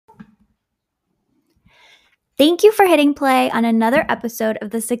Thank you for hitting play on another episode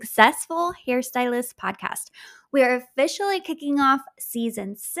of the Successful Hairstylist Podcast. We are officially kicking off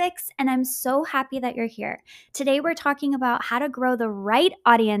season 6, and I'm so happy that you're here. Today, we're talking about how to grow the right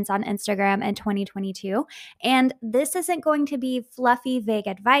audience on Instagram in 2022. And this isn't going to be fluffy, vague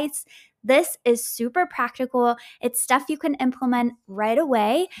advice. This is super practical. It's stuff you can implement right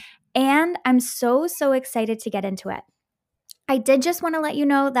away. And I'm so excited to get into it. I did just want to let you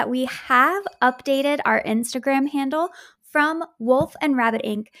know that we have updated our Instagram handle from Wolf and Rabbit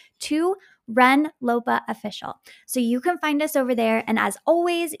Inc. to Ren Lopa Official. So you can find us over there. And as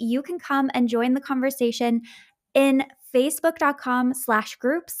always, you can come and join the conversation in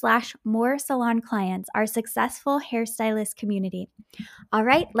facebook.com/group/more salon clients, our successful hairstylist community. All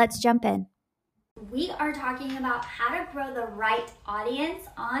right, let's jump in. We are talking about how to grow the right audience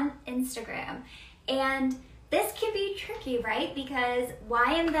on Instagram. And this can be tricky, right? Because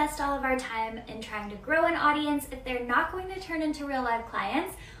why invest all of our time in trying to grow an audience if they're not going to turn into real life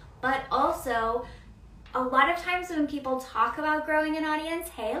clients? But also, a lot of times when people talk about growing an audience,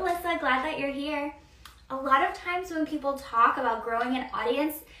 hey Alyssa, glad that you're here. A lot of times when people talk about growing an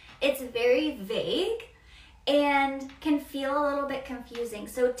audience, it's very vague and can feel a little bit confusing.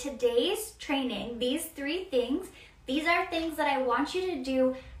 So today's training, these 3 things, these are things that I want you to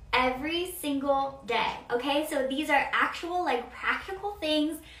do every single day, okay? So these are actual practical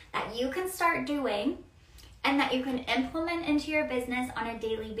things that you can start doing and that you can implement into your business on a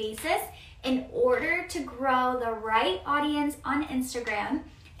daily basis in order to grow the right audience on Instagram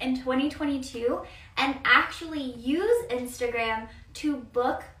in 2022 and actually use Instagram to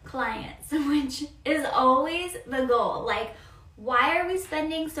book clients, which is always the goal. Why are we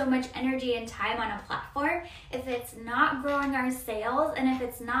spending so much energy and time on a platform if it's not growing our sales and if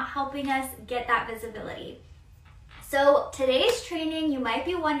it's not helping us get that visibility? So today's training, you might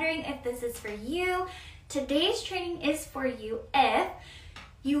be wondering if this is for you. Today's training is for you if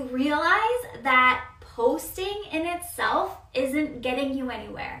you realize that posting in itself isn't getting you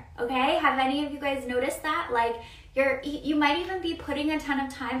anywhere, okay? Have any of you guys noticed that? You might even be putting a ton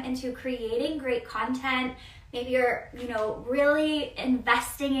of time into creating great content. Maybe you're, really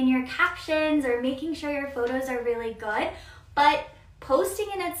investing in your captions or making sure your photos are really good, but posting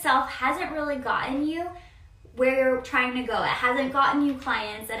in itself hasn't really gotten you where you're trying to go. It hasn't gotten you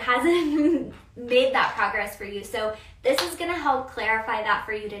clients. It hasn't made that progress for you. So this is gonna help clarify that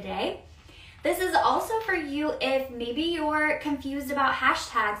for you today. This is also for you if maybe you're confused about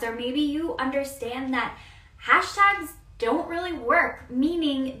hashtags, or maybe you understand that hashtags don't really work,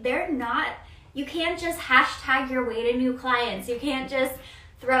 meaning you can't just hashtag your way to new clients. You can't just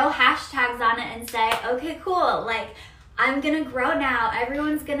throw hashtags on it and say, okay, cool, I'm gonna grow now.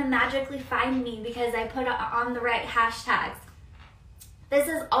 Everyone's gonna magically find me because I put on the right hashtags. This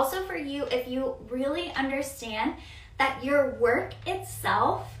is also for you if you really understand that your work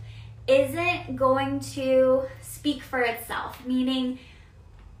itself isn't going to speak for itself, meaning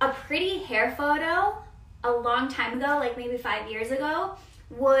a pretty hair photo a long time ago, maybe 5 years ago,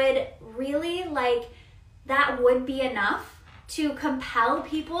 would really that would be enough to compel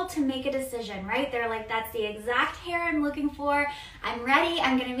people to make a decision, right? They're like, that's the exact hair I'm looking for. I'm ready.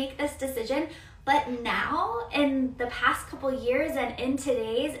 I'm going to make this decision. But now in the past couple years and in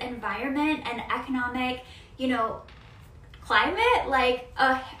today's environment and economic, climate,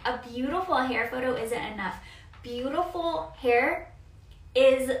 a beautiful hair photo isn't enough. Beautiful hair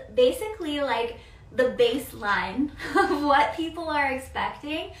is basically the baseline of what people are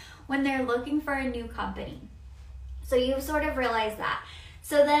expecting when they're looking for a new company. So you've sort of realized that.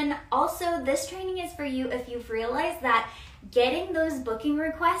 So then also this training is for you if you've realized that getting those booking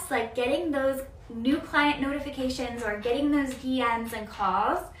requests, getting those new client notifications or getting those DMs and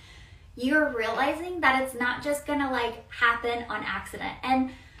calls, you're realizing that it's not just gonna happen on accident.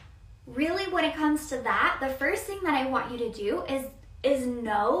 And really when it comes to that, the first thing that I want you to do is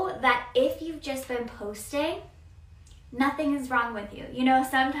know that if you've just been posting, nothing is wrong with you.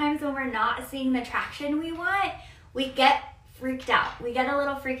 Sometimes when we're not seeing the traction we want, we get freaked out. We get a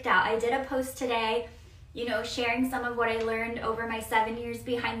little freaked out. I did a post today, sharing some of what I learned over my 7 years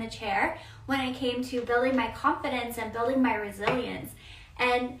behind the chair when it came to building my confidence and building my resilience.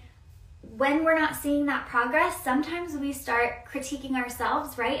 And when we're not seeing that progress, sometimes we start critiquing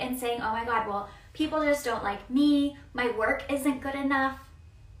ourselves, right? And saying, oh my God, well, people just don't like me. My work isn't good enough.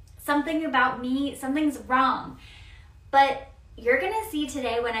 Something about me, something's wrong. But you're gonna see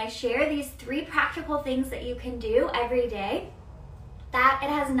today when I share these 3 practical things that you can do every day, that it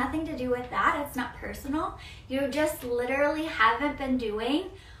has nothing to do with that. It's not personal. You just literally haven't been doing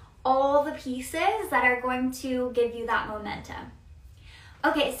all the pieces that are going to give you that momentum.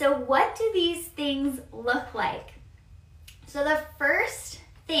 Okay, so what do these things look like? So the first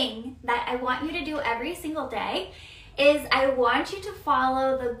thing that I want you to do every single day is I want you to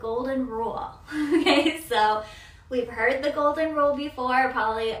follow the golden rule. Okay, so we've heard the golden rule before,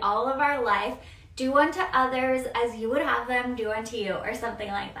 probably all of our life. Do unto others as you would have them do unto you, or something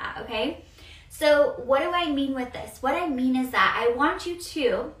like that, okay? So what do I mean with this? What I mean is that I want you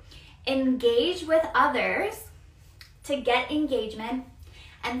to engage with others to get engagement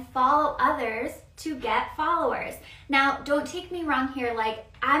and follow others to get followers. Now, don't take me wrong here. Like,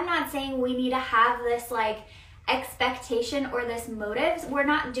 I'm not saying we need to have this like expectation or this motives. We're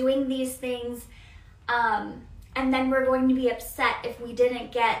not doing these things and then we're going to be upset if we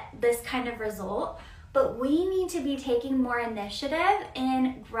didn't get this kind of result. But we need to be taking more initiative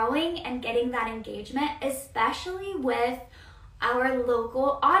in growing and getting that engagement, especially with our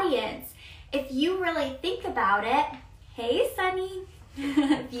local audience. If you really think about it, hey Sunny,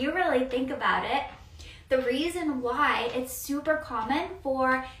 if you really think about it, the reason why it's super common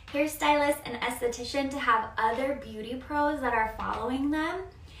for hairstylists and estheticians to have other beauty pros that are following them,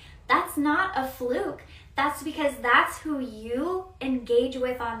 that's not a fluke. That's because that's who you engage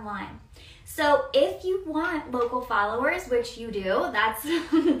with online. So if you want local followers, which you do, that's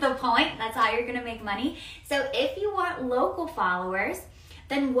the point, that's how you're gonna make money. So if you want local followers,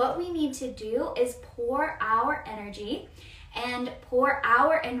 then what we need to do is pour our energy and pour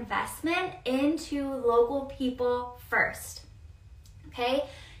our investment into local people first, okay?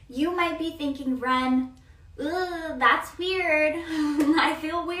 You might be thinking, Ren, that's weird. I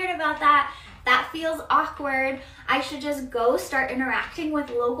feel weird about that. That feels awkward. I should just go start interacting with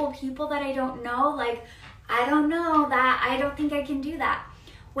local people that I don't know. Like, I don't know that. I don't think I can do that.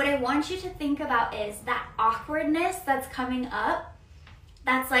 What I want you to think about is that awkwardness that's coming up.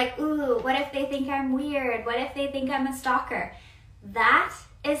 That's like, ooh, what if they think I'm weird? What if they think I'm a stalker? That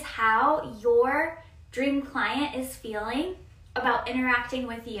is how your dream client is feeling about interacting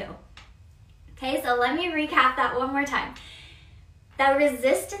with you. Okay, so let me recap that one more time. The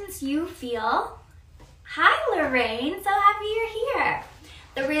resistance you feel, hi Lorraine, so happy you're here.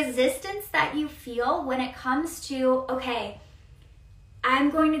 The resistance that you feel when it comes to, okay, I'm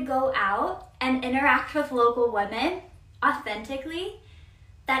going to go out and interact with local women authentically,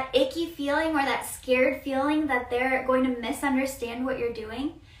 that icky feeling or that scared feeling that they're going to misunderstand what you're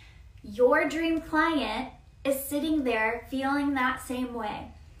doing, your dream client is sitting there feeling that same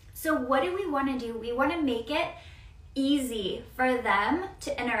way. So what do we want to do? We want to make it easy for them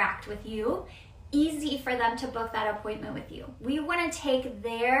to interact with you, easy for them to book that appointment with you. We want to take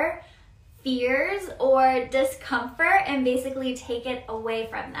their fears or discomfort and basically take it away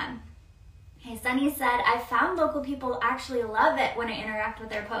from them. Okay, Sunny said, I found local people actually love it when I interact with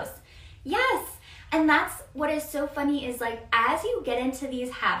their posts. Yes, and that's what is so funny is like, as you get into these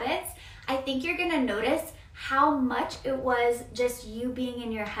habits, I think you're gonna notice how much it was just you being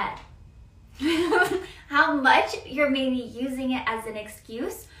in your head. How much you're maybe using it as an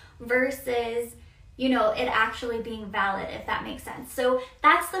excuse versus, you know, it actually being valid, if that makes sense. So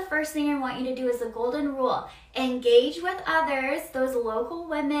that's the first thing I want you to do is the golden rule. Engage with others, those local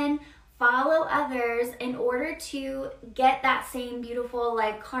women, follow others in order to get that same beautiful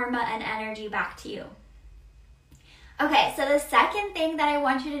like karma and energy back to you. Okay, so the second thing that I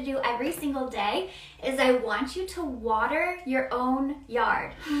want you to do every single day is I want you to water your own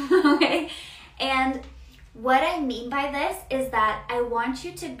yard, okay? And what I mean by this is that I want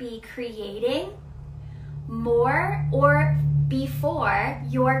you to be creating more or before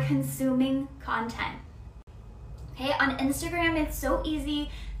you're consuming content. Okay, on Instagram, it's so easy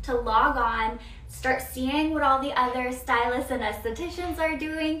to log on, start seeing what all the other stylists and estheticians are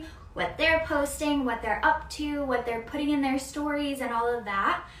doing, what they're posting, what they're up to, what they're putting in their stories and all of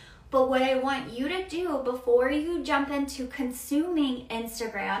that. But what I want you to do before you jump into consuming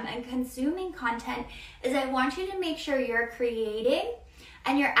Instagram and consuming content is I want you to make sure you're creating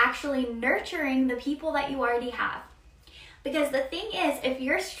and you're actually nurturing the people that you already have. Because the thing is, if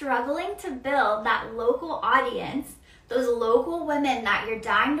you're struggling to build that local audience, those local women that you're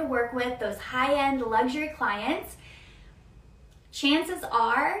dying to work with, those high-end luxury clients, chances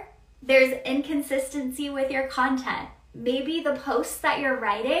are there's inconsistency with your content. Maybe the posts that you're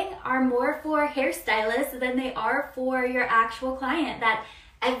writing are more for hairstylists than they are for your actual client, that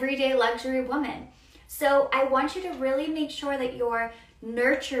everyday luxury woman. So I want you to really make sure that you're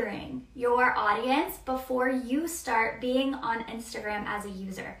nurturing your audience before you start being on Instagram as a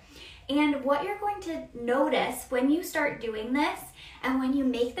user. And what you're going to notice when you start doing this and when you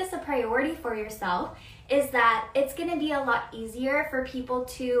make this a priority for yourself is that it's going to be a lot easier for people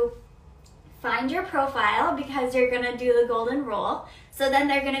to find your profile because you're going to do the golden rule. So then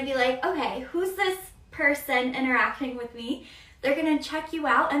they're gonna be like, okay, who's this person interacting with me? They're gonna check you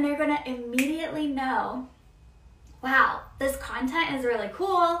out and they're gonna immediately know, wow, this content is really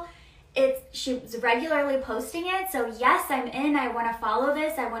cool. She's regularly posting it, so yes, I'm in, I wanna follow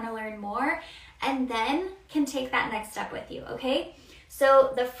this, I wanna learn more, and then can take that next step with you, okay?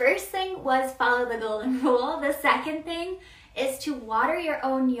 So the first thing was follow the golden rule. The second thing is to water your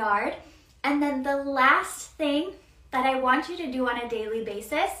own yard. And then the last thing that I want you to do on a daily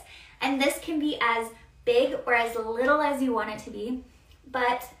basis, and this can be as big or as little as you want it to be,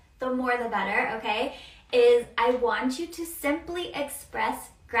 but the more the better, okay, is I want you to simply express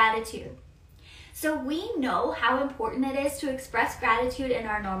gratitude. So we know how important it is to express gratitude in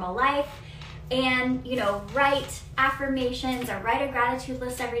our normal life and, write affirmations or write a gratitude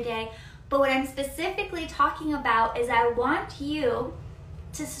list every day. But what I'm specifically talking about is I want you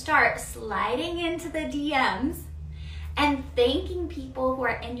to start sliding into the DMs and thanking people who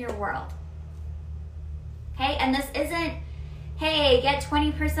are in your world. Okay, and this isn't, hey, get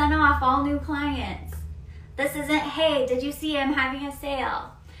 20% off all new clients. This isn't, hey, did you see I'm having a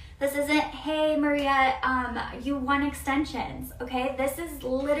sale? This isn't, hey, Maria, you won extensions, okay? This is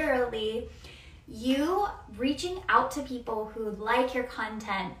literally you reaching out to people who like your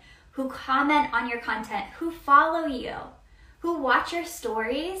content, who comment on your content, who follow you, who watch your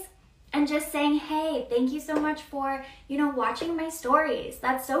stories, and just saying, hey, thank you so much for, watching my stories.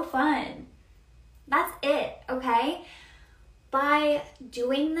 That's so fun. That's it, okay? By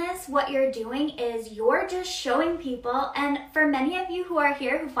doing this, what you're doing is you're just showing people, and for many of you who are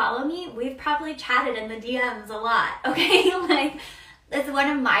here who follow me, we've probably chatted in the DMs a lot, okay? Like, it's one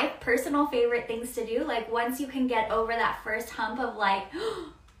of my personal favorite things to do. Like, once you can get over that first hump of like,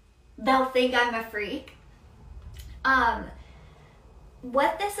 they'll think I'm a freak.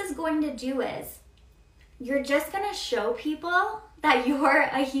 What this is going to do is you're just gonna show people that you're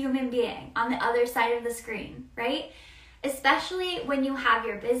a human being on the other side of the screen, right? Especially when you have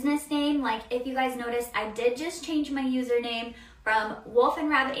your business name. Like, if you guys noticed, I did just change my username from Wolf and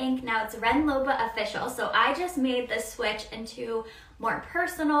Rabbit Inc. Now it's Ren Loba Official. So I just made this switch into more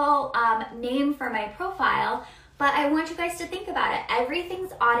personal name for my profile. But I want you guys to think about it.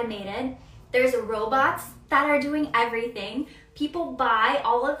 Everything's automated. There's robots that are doing everything. People buy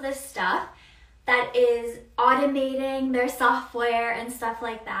all of this stuff that is automating their software and stuff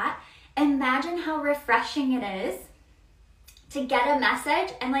like that. Imagine how refreshing it is to get a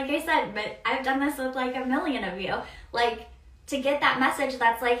message, and like I said, but I've done this with like a million of you, like to get that message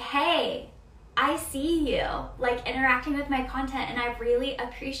that's like, hey, I see you, like interacting with my content and I really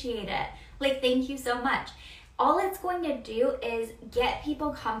appreciate it. Like, thank you so much. All it's going to do is get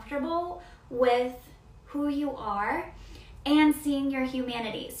people comfortable with who you are and seeing your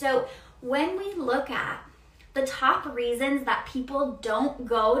humanity. So when we look at the top reasons that people don't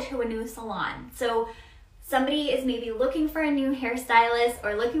go to a new salon, so somebody is maybe looking for a new hairstylist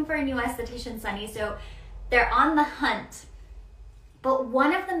or looking for a new esthetician, Sunny, so they're on the hunt. But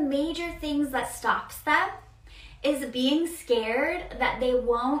one of the major things that stops them is being scared that they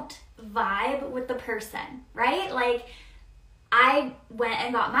won't vibe with the person, right? Like, I went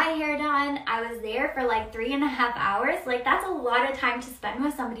and got my hair done. I was there for like 3.5 hours. Like, that's a lot of time to spend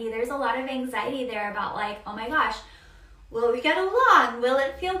with somebody. There's a lot of anxiety there about like, oh my gosh, will we get along? Will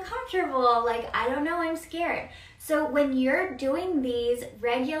it feel comfortable? Like, I don't know, I'm scared. So when you're doing these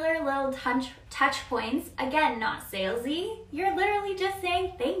regular little touch points, again, not salesy, you're literally just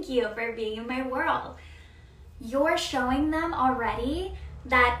saying thank you for being in my world. You're showing them already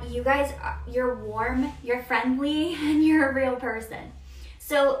that you guys, you're warm, you're friendly, and you're a real person.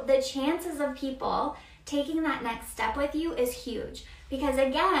 So the chances of people taking that next step with you is huge. Because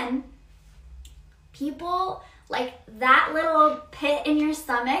again, people, like that little pit in your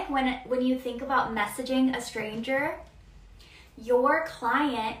stomach when you think about messaging a stranger, your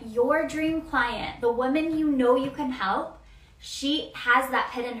client, your dream client, the woman you know you can help, she has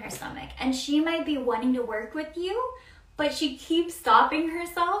that pit in her stomach. And she might be wanting to work with you, but she keeps stopping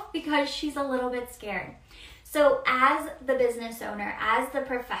herself because she's a little bit scared. So as the business owner, as the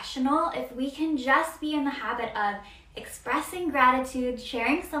professional, if we can just be in the habit of expressing gratitude,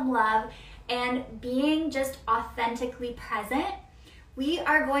 sharing some love, and being just authentically present, we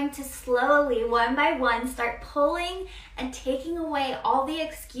are going to slowly, one by one, start pulling and taking away all the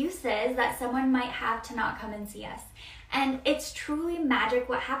excuses that someone might have to not come and see us. And it's truly magic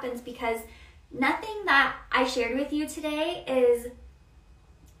what happens, because nothing that I shared with you today is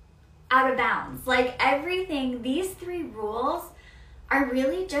out of bounds. Like everything, these 3 rules are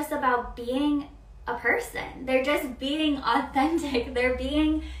really just about being a person. They're just being authentic. They're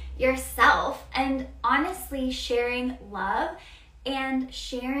being yourself and honestly sharing love and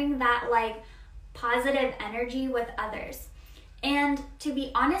sharing that like positive energy with others. And to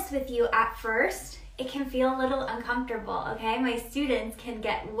be honest with you, at first, it can feel a little uncomfortable, okay? My students can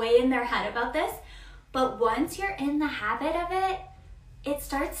get way in their head about this, but once you're in the habit of it, it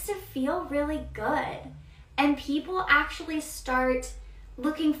starts to feel really good. And people actually start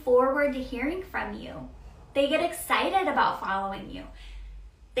looking forward to hearing from you. They get excited about following you.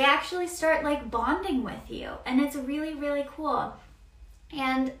 They actually start like bonding with you, and it's really, really cool.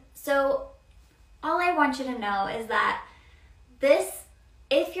 And so all I want you to know is that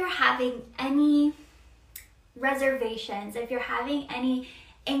if you're having any reservations, if you're having any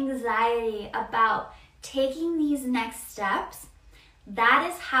anxiety about taking these next steps, that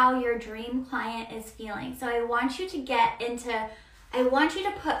is how your dream client is feeling. So I want you to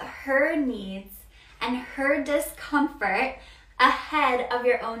put her needs and her discomfort ahead of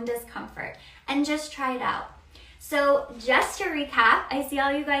your own discomfort and just try it out. So just to recap, I see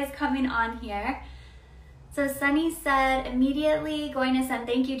all you guys coming on here. So Sunny said, immediately going to send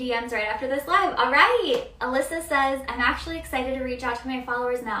thank you DMs right after this live. All right. Alyssa says, I'm actually excited to reach out to my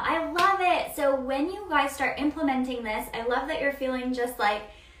followers now. I love it. So when you guys start implementing this, I love that you're feeling just like,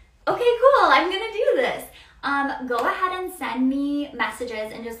 okay, cool, I'm going to do this. Go ahead and send me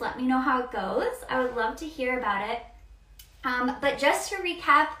messages and just let me know how it goes. I would love to hear about it. But just to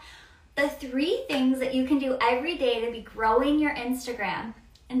recap, the 3 things that you can do every day to be growing your Instagram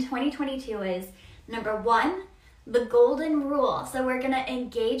in 2022 is, number 1, the golden rule. So we're going to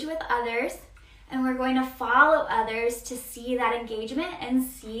engage with others and we're going to follow others to see that engagement and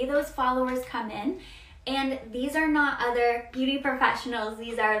see those followers come in. And these are not other beauty professionals.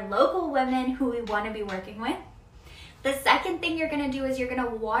 These are local women who we want to be working with. The second thing you're going to do is you're going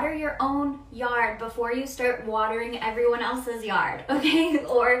to water your own yard before you start watering everyone else's yard, okay?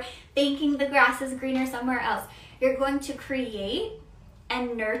 Or thinking the grass is greener somewhere else. You're going to create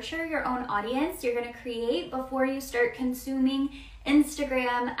and nurture your own audience. You're going to create before you start consuming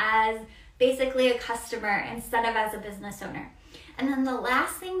Instagram as basically a customer instead of as a business owner. And then the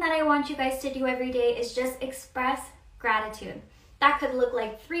last thing that I want you guys to do every day is just express gratitude. That could look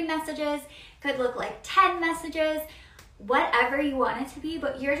like 3 messages, could look like 10 messages, whatever you want it to be,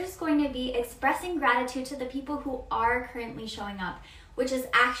 but you're just going to be expressing gratitude to the people who are currently showing up, which is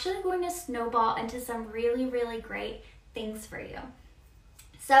actually going to snowball into some really, really great things for you.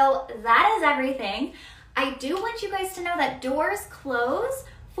 So that is everything. I do want you guys to know that doors close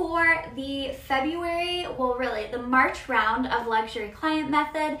for the the March round of Luxury Client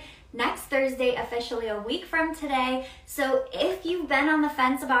Method next Thursday, officially a week from today. So if you've been on the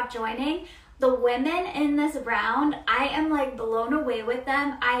fence about joining, the women in this round, I am like blown away with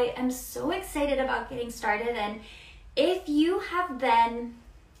them. I am so excited about getting started. And if you have been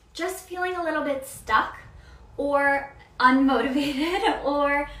just feeling a little bit stuck or unmotivated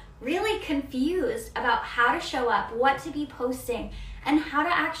or really confused about how to show up, what to be posting, and how to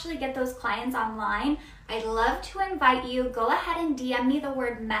actually get those clients online, I'd love to invite you. Go ahead and DM me the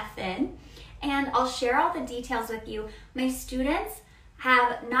word method and I'll share all the details with you. My students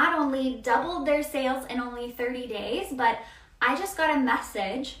have not only doubled their sales in only 30 days, but I just got a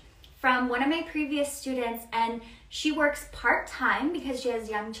message from one of my previous students, and she works part-time because she has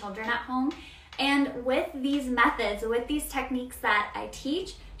young children at home. And with these methods, with these techniques that I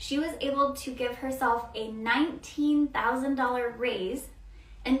teach, she was able to give herself a $19,000 raise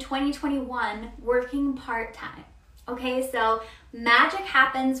in 2021 working part-time. Okay, so magic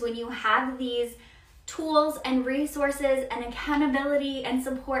happens when you have these tools and resources and accountability and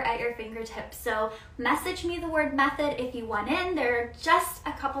support at your fingertips. So message me the word method if you want in. There are just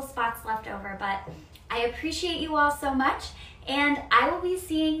a couple spots left over, but I appreciate you all so much, and I will be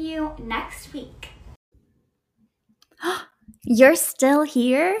seeing you next week. You're still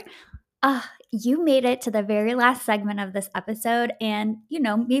here? You made it to the very last segment of this episode, and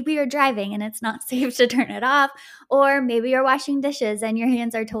maybe you're driving and it's not safe to turn it off, or maybe you're washing dishes and your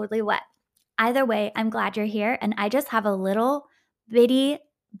hands are totally wet. Either way, I'm glad you're here, and I just have a little bitty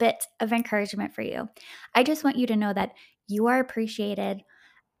bit of encouragement for you. I just want you to know that you are appreciated.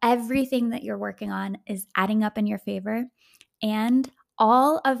 Everything that you're working on is adding up in your favor, and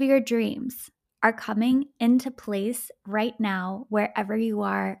all of your dreams are coming into place right now, wherever you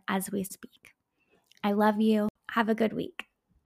are as we speak. I love you. Have a good week.